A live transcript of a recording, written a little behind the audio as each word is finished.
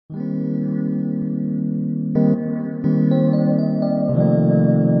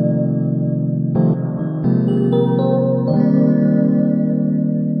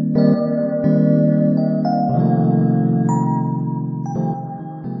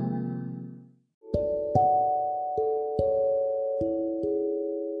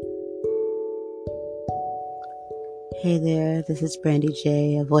Hey there, this is Brandy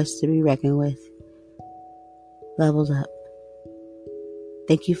J, a voice to be reckoned with. Leveled up.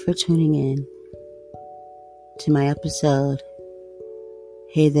 Thank you for tuning in to my episode.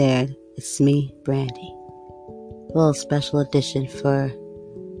 Hey there, it's me, Brandy. A little special edition for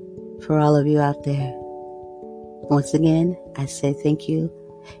all of you out there. Once again, I say thank you.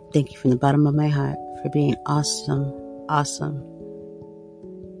 Thank you from the bottom of my heart for being awesome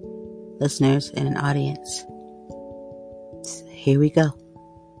listeners and an audience. Here we go.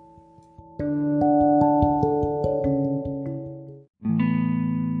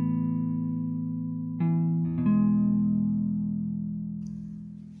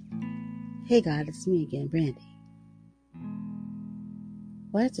 Hey God, it's me again, Brandy.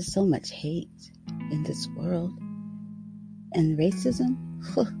 Why is there so much hate in this world? And racism?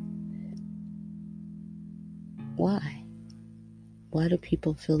 Why? Why do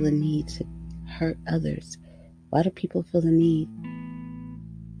people feel the need to hurt others? Why do people feel the need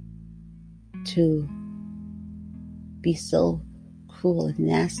to be so cruel and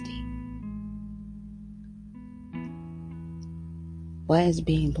nasty? Why is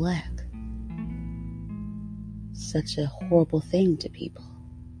being black such a horrible thing to people?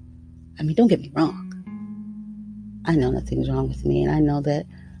 I mean, don't get me wrong. I know nothing's wrong with me, and I know that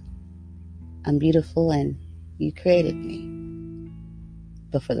I'm beautiful and you created me.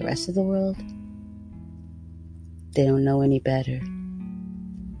 But for the rest of the world, they don't know any better.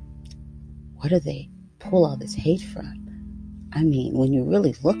 Where do they pull all this hate from? I mean, when you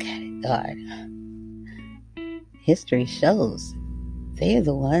really look at it, God, history shows they're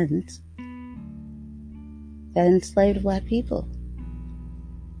the ones that enslaved black people,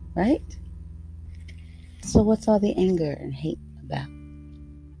 right? So what's all the anger and hate about?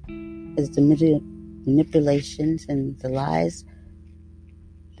 Is the manipulations and the lies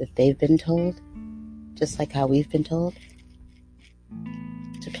that they've been told, just like how we've been told,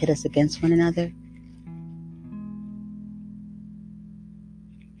 to pit us against one another?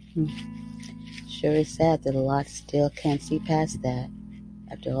 Sure is sad that a lot still can't see past that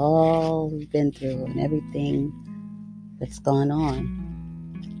after all we've been through and everything that's gone on.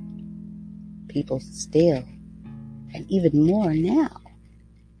 People still, and even more now.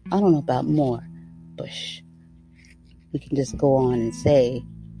 I don't know about more, but we can just go on and say,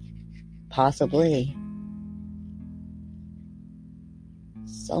 possibly,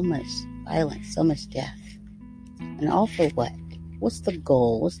 so much violence, so much death. And all for what? What's the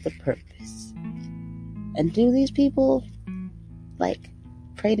goal? What's the purpose? And do these people,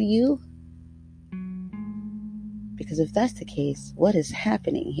 pray to you? Because if that's the case, what is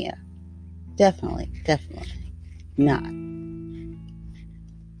happening here? Definitely not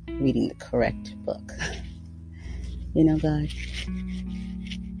reading the correct book. You know, God,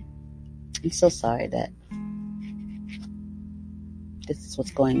 I'm so sorry that this is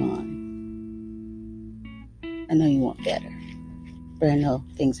what's going on. I know you want better, but I know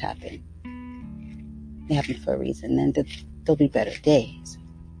things happen. They happen for a reason, and there'll be better days.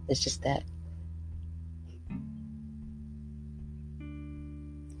 It's just that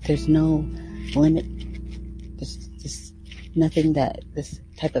there's no limit. There's nothing that this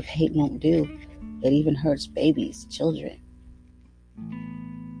type of hate won't do. It even hurts babies, children.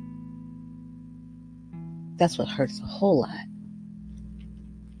 That's what hurts a whole lot.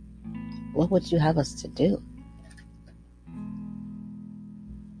 What would you have us to do?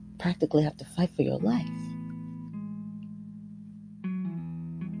 Practically have to fight for your life.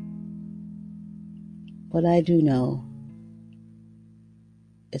 What I do know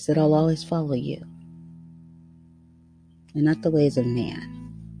is that I'll always follow you, and not the ways of man.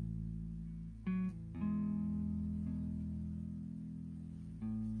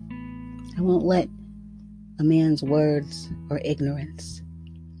 I won't let a man's words or ignorance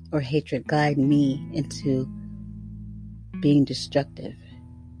or hatred guide me into being destructive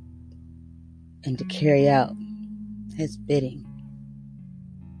and to carry out his bidding.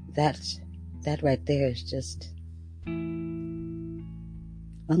 That right there is just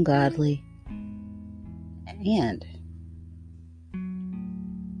ungodly and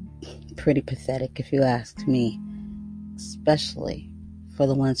pretty pathetic, if you ask me, especially for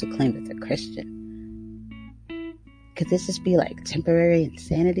the ones who claim that they're Christian. Could this just be like temporary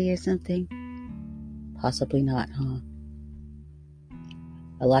insanity or something? Possibly not, huh?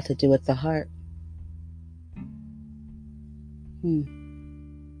 a lot to do with the heart.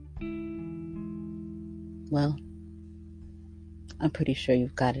 Well, I'm pretty sure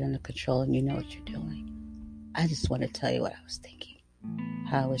you've got it under control and you know what you're doing. I just want to tell you what I was thinking.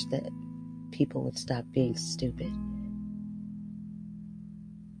 How I wish that people would stop being stupid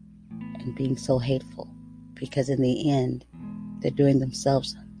and being so hateful, because in the end, they're doing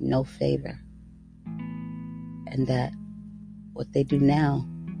themselves no favor. And that what they do now,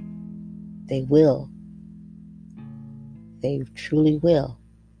 they truly will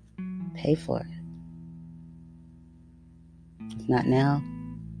pay for it. If not now,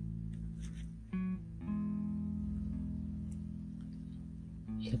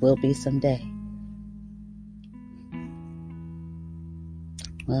 it will be someday.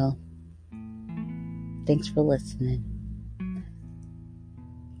 Well, thanks for listening.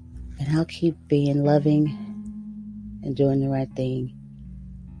 And I'll keep being loving and doing the right thing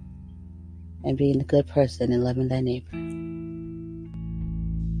and being a good person and loving thy neighbor.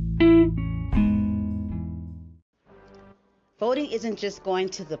 Voting isn't just going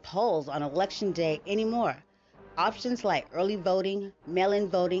to the polls on election day anymore. Options like early voting, mail-in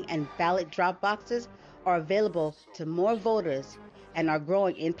voting, and ballot drop boxes are available to more voters and are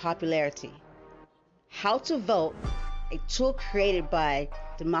growing in popularity. How to Vote, a tool created by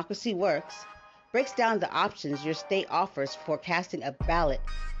Democracy Works, breaks down the options your state offers for casting a ballot,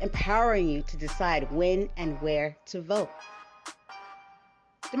 empowering you to decide when and where to vote.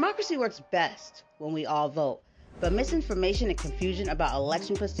 Democracy works best when we all vote, but misinformation and confusion about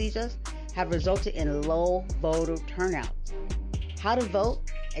election procedures have resulted in low voter turnout. How to Vote,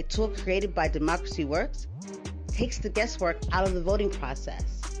 a tool created by Democracy Works, takes the guesswork out of the voting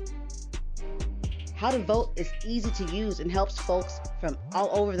process. How to Vote is easy to use and helps folks from all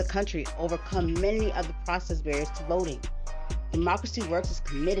over the country overcome many of the process barriers to voting. Democracy Works is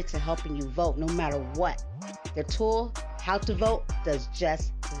committed to helping you vote no matter what. Their tool, How to Vote, does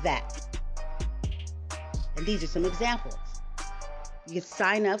just that. And these are some examples. You can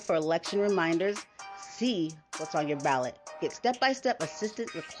sign up for election reminders, see what's on your ballot, get step-by-step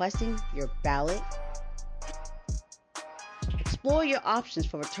assistance requesting your ballot, explore your options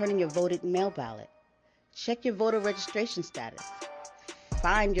for returning your voted mail ballot, check your voter registration status,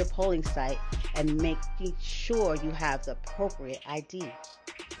 find your polling site, and making sure you have the appropriate ID.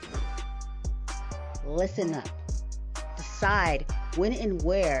 Listen up. Decide when and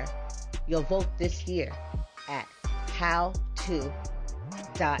where you'll vote this year at howto.vote.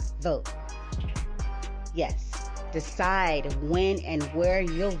 Yes, decide when and where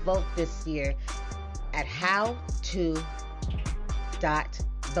you'll vote this year at howto.vote.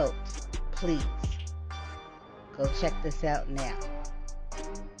 Please, go check this out now.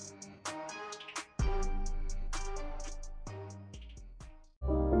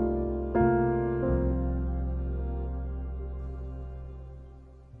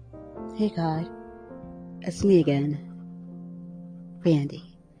 Hey God, it's me again, Brandy.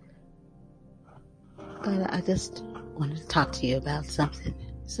 God, I just wanted to talk to you about something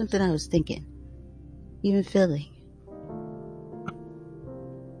I was thinking, even feeling.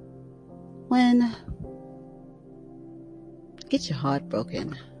 When you get your heart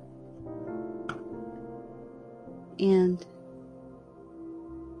broken and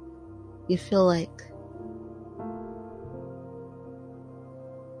you feel like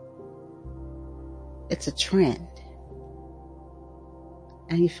it's a trend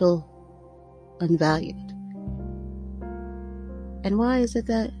and you feel unvalued. And why is it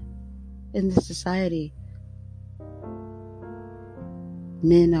that in this society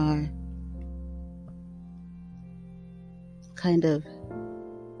men are kind of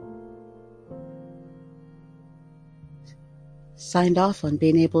signed off on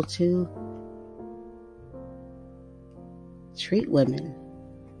being able to treat women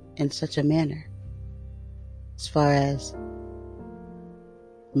in such a manner, as far as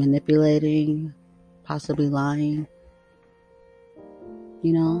manipulating, possibly lying,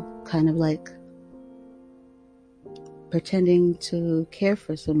 kind of like pretending to care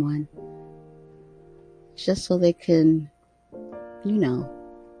for someone just so they can,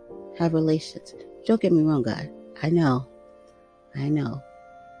 have relations. Don't get me wrong, God. I know.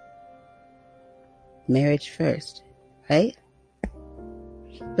 Marriage first, right?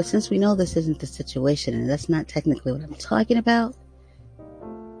 But since we know this isn't the situation, and that's not technically what I'm talking about,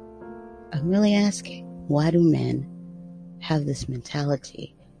 I'm really asking, why do men have this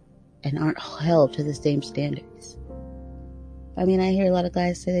mentality and aren't held to the same standards? I mean, I hear a lot of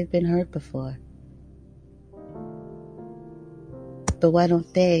guys say they've been hurt before. But why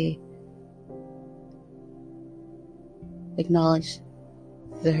don't they acknowledge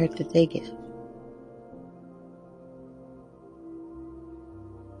the hurt that they give.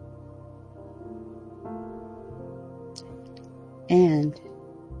 And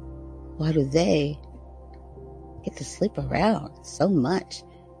why do they get to sleep around so much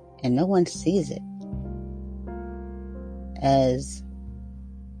and no one sees it as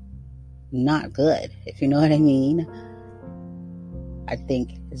not good, if you know what I mean? I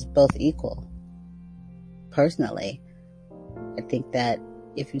think it's both equal. Personally, I think that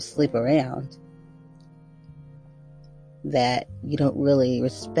if you sleep around, that you don't really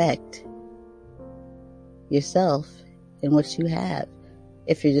respect yourself and what you have.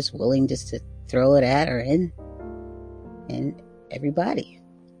 If you're just willing just to throw it at or in everybody.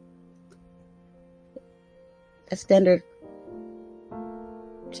 That standard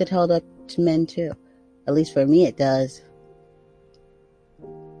should hold up to men too. At least for me it does.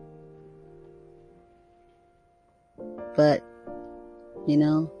 But, you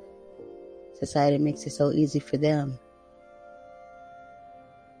know, society makes it so easy for them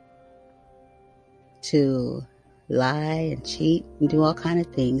to lie and cheat and do all kind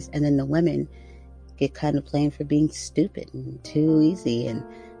of things, and then the women get kind of blamed for being stupid and too easy and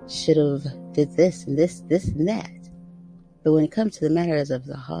should have did this and this and that. But when it comes to the matters of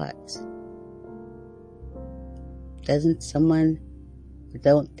the heart,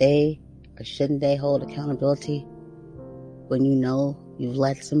 don't they or shouldn't they hold accountability when you know you've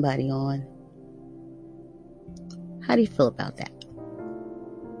led somebody on? How do you feel about that?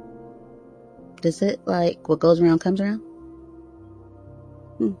 Does it like what goes around comes around?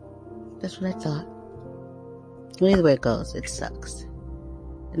 That's what I thought. Well, either way it goes, it sucks.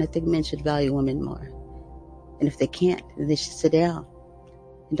 And I think men should value women more. And if they can't, they should sit down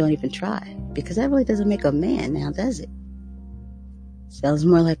and don't even try. Because that really doesn't make a man now, does it? Sounds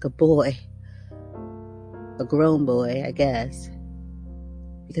more like a boy. A grown boy, I guess.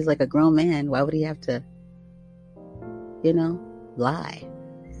 Because like a grown man, why would he have to, lie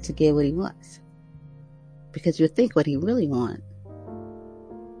to get what he wants? Because you think what he really wants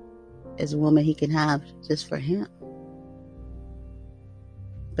is a woman he can have just for him.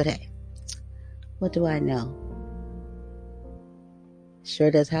 But hey, what do I know?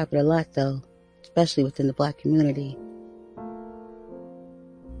 Sure does happen a lot though, especially within the black community.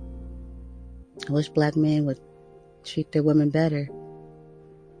 I wish black men would treat their women better.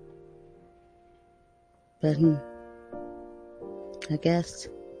 But I guess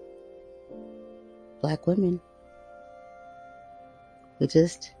black women, we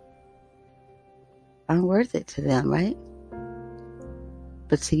just aren't worth it to them, right?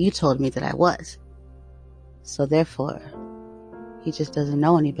 But see, you told me that I was. So therefore, he just doesn't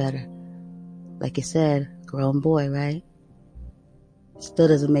know any better. Like you said, grown boy, right? Still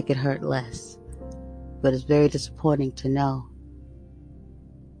doesn't make it hurt less. But it's very disappointing to know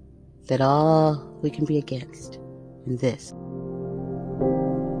that all we can be against in this.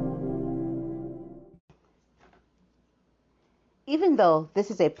 Even though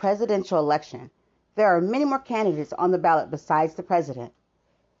this is a presidential election, there are many more candidates on the ballot besides the president.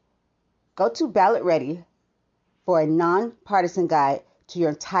 Go to Ballot Ready for a nonpartisan guide to your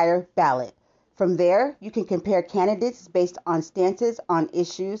entire ballot. From there, you can compare candidates based on stances on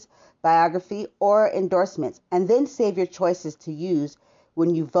issues, biography, or endorsements, and then save your choices to use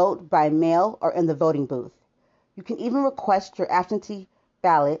when you vote by mail or in the voting booth. You can even request your absentee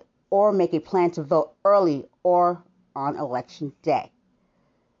ballot or make a plan to vote early or on election day.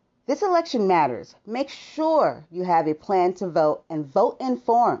 This election matters. Make sure you have a plan to vote and vote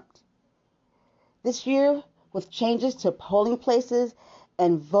informed. This year, with changes to polling places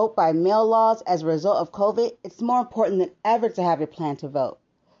and vote by mail laws as a result of COVID, it's more important than ever to have a plan to vote.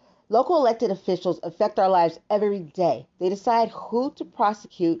 Local elected officials affect our lives every day. They decide who to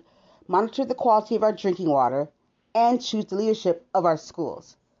prosecute, monitor the quality of our drinking water, and choose the leadership of our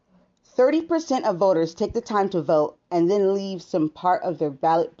schools. 30% of voters take the time to vote and then leave some part of their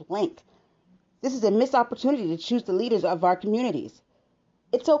ballot blank. This is a missed opportunity to choose the leaders of our communities.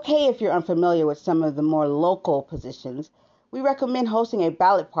 It's okay if you're unfamiliar with some of the more local positions. We recommend hosting a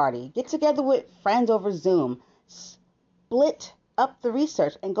ballot party. Get together with friends over Zoom. Split up the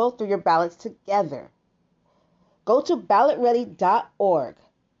research and go through your ballots together. Go to ballotready.org.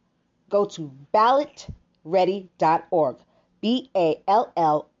 Go to ballotready.org.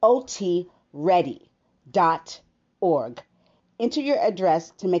 BALLOT ready.org. Enter your address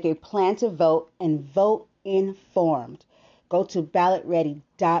to make a plan to vote and vote informed. Go to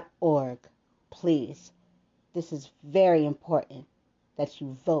ballotready.org. Please. This is very important that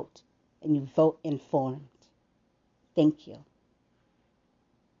you vote and you vote informed. Thank you.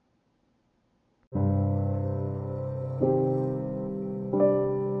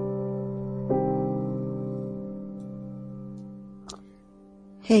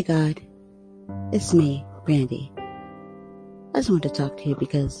 Hey God, it's me, Brandy. I just wanted to talk to you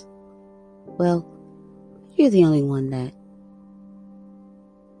because, well, you're the only one that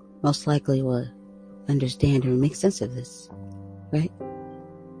most likely will understand or make sense of this, right?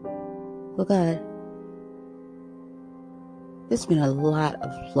 Well, God, there's been a lot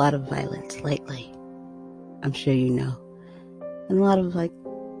of violence lately. I'm sure you know. And a lot of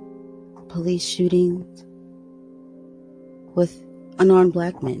police shootings with unarmed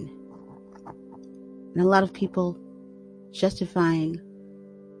black men. And a lot of people justifying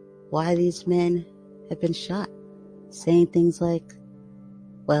why these men have been shot. Saying things like,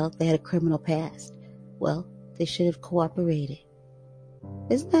 well, they had a criminal past. Well, they should have cooperated.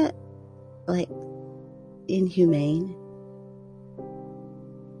 Isn't that, inhumane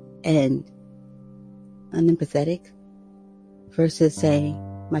and unempathetic versus saying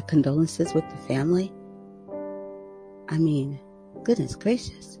my condolences with the family? I mean, goodness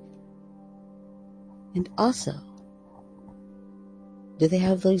gracious. And also, do they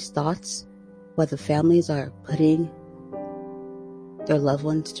have those thoughts while the families are putting their loved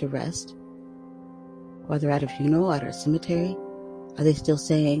ones to rest? While they're at a funeral, at a cemetery? Are they still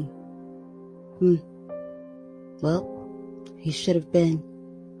saying, well, he should have been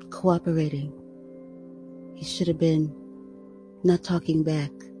cooperating. He should have been not talking back.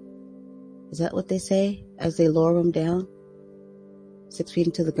 Is that what they say as they lower him down 6 feet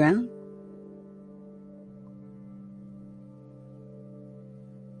into the ground?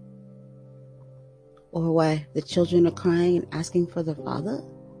 Or why the children are crying and asking for their father?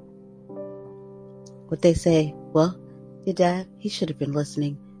 Would they say, well, your dad, he should have been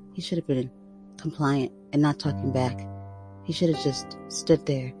listening. He should have been compliant and not talking back. He should have just stood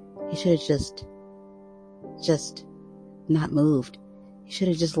there. He should have just not moved. He should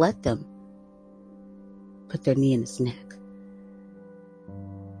have just let them put their knee in his neck.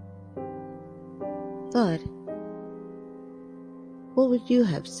 God, what would you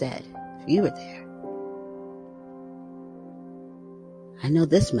have said if you were there? I know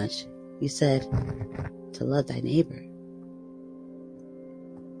this much. You said to love thy neighbor.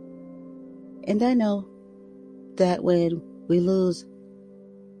 And I know that when we lose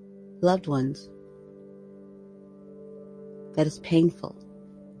loved ones, that is painful.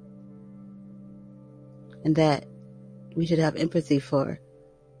 And that we should have empathy for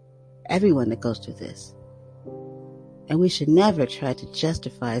everyone that goes through this. And we should never try to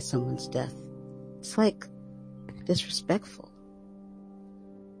justify someone's death. It's disrespectful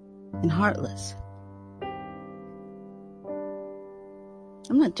and heartless.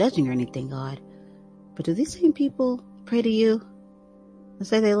 I'm not judging or anything, God, but do these same people pray to you and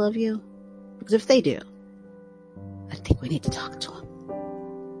say they love you? Because if they do, I think we need to talk to them.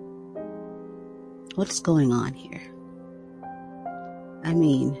 What's going on here? I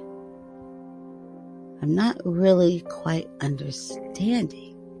mean, I'm not really quite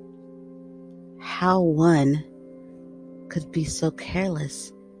understanding how one could be so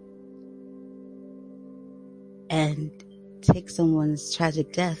careless and take someone's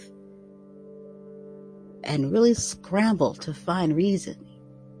tragic death and really scramble to find reason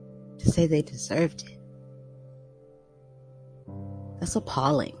to say they deserved it. That's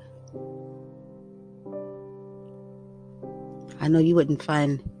appalling. I know you wouldn't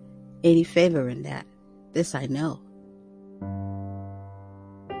find any favor in that. This I know.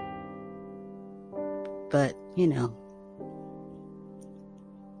 But,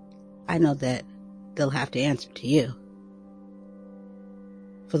 I know that they'll have to answer to you.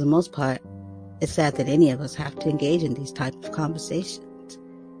 For the most part, it's sad that any of us have to engage in these type of conversations.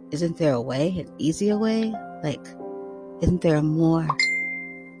 Isn't there a way, an easier way? Isn't there a more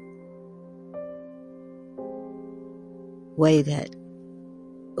way that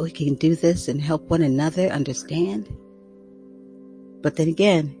we can do this and help one another understand? But then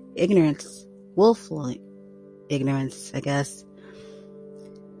again, ignorance, willful ignorance, I guess,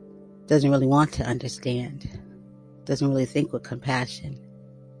 doesn't really want to understand, doesn't really think with compassion,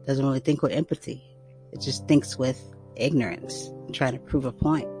 doesn't really think with empathy. It just thinks with ignorance and trying to prove a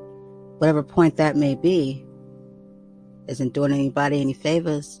point. Whatever point that may be, isn't doing anybody any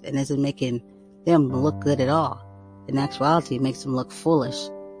favors and isn't making them look good at all. In actuality, it makes them look foolish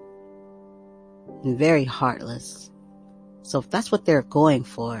and very heartless. So if that's what they're going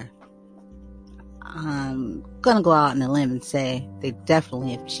for, I'm gonna go out on a limb and say they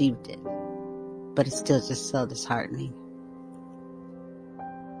definitely achieved it. But it's still just so disheartening.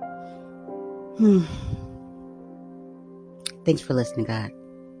 Thanks for listening, God.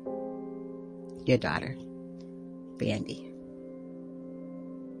 Your daughter, Brandy.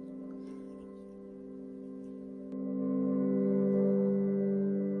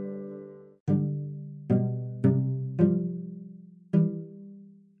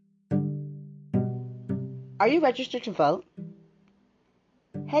 Are you registered to vote?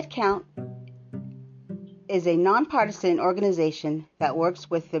 Headcount is a nonpartisan organization that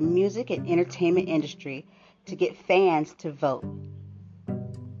works with the music and entertainment industry to get fans to vote.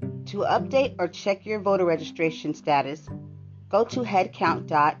 To update or check your voter registration status, go to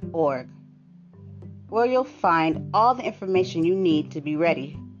headcount.org, where you'll find all the information you need to be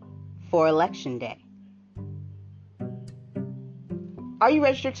ready for Election Day. Are you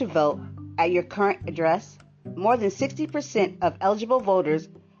registered to vote at your current address? More than 60% of eligible voters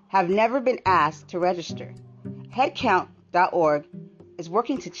have never been asked to register. Headcount.org is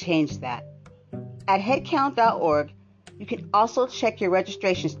working to change that. At headcount.org, you can also check your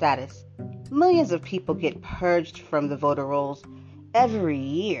registration status. Millions of people get purged from the voter rolls every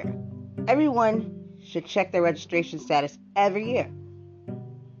year. Everyone should check their registration status every year.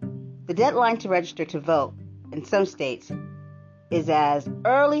 The deadline to register to vote in some states is as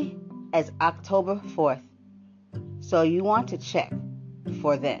early as October 4th, so you want to check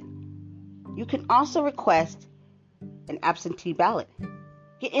before then. You can also request an absentee ballot.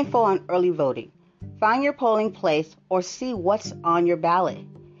 Get info on early voting. Find your polling place or see what's on your ballot.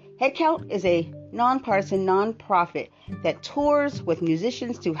 Headcount is a nonpartisan nonprofit that tours with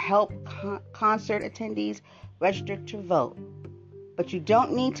musicians to help concert attendees register to vote. But you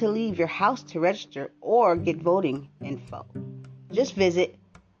don't need to leave your house to register or get voting info. Just visit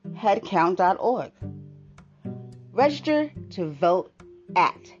headcount.org. Register to vote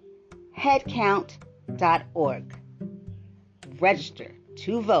at headcount.org. Register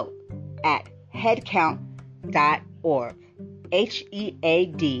to vote at headcount.org.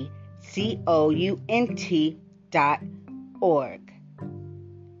 HEADCOUNT.org.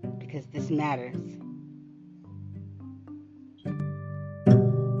 Because this matters.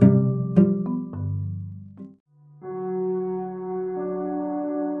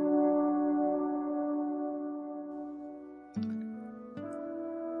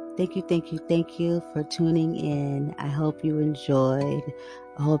 Thank you for tuning in. I hope you enjoyed.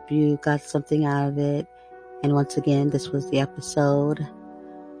 I hope you got something out of it. And once again, this was the episode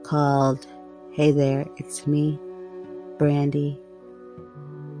called Hey There, It's Me, Brandy.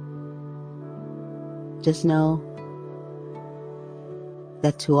 Just know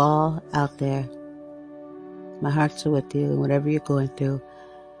that to all out there, my hearts are with you, and whatever you're going through,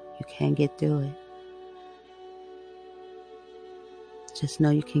 you can get through it. Just know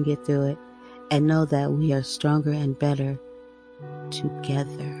you can get through it, and know that we are stronger and better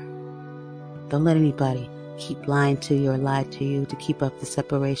together. Don't let anybody keep lying to you or lie to you to keep up the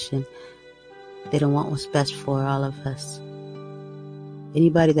separation. They don't want what's best for all of us.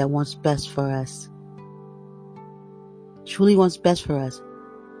 Anybody that wants best for us, truly wants best for us,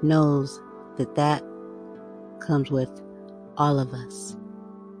 knows that comes with all of us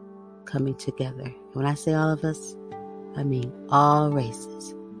coming together. And when I say all of us, I mean all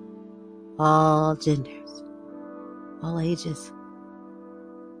races, all genders, all ages,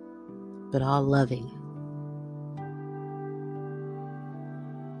 but all loving.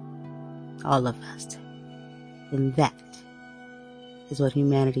 All of us. And that is what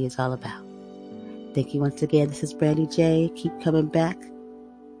humanity is all about. Thank you once again. This is Brandy J. Keep coming back.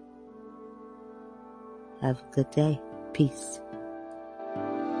 Have a good day. Peace.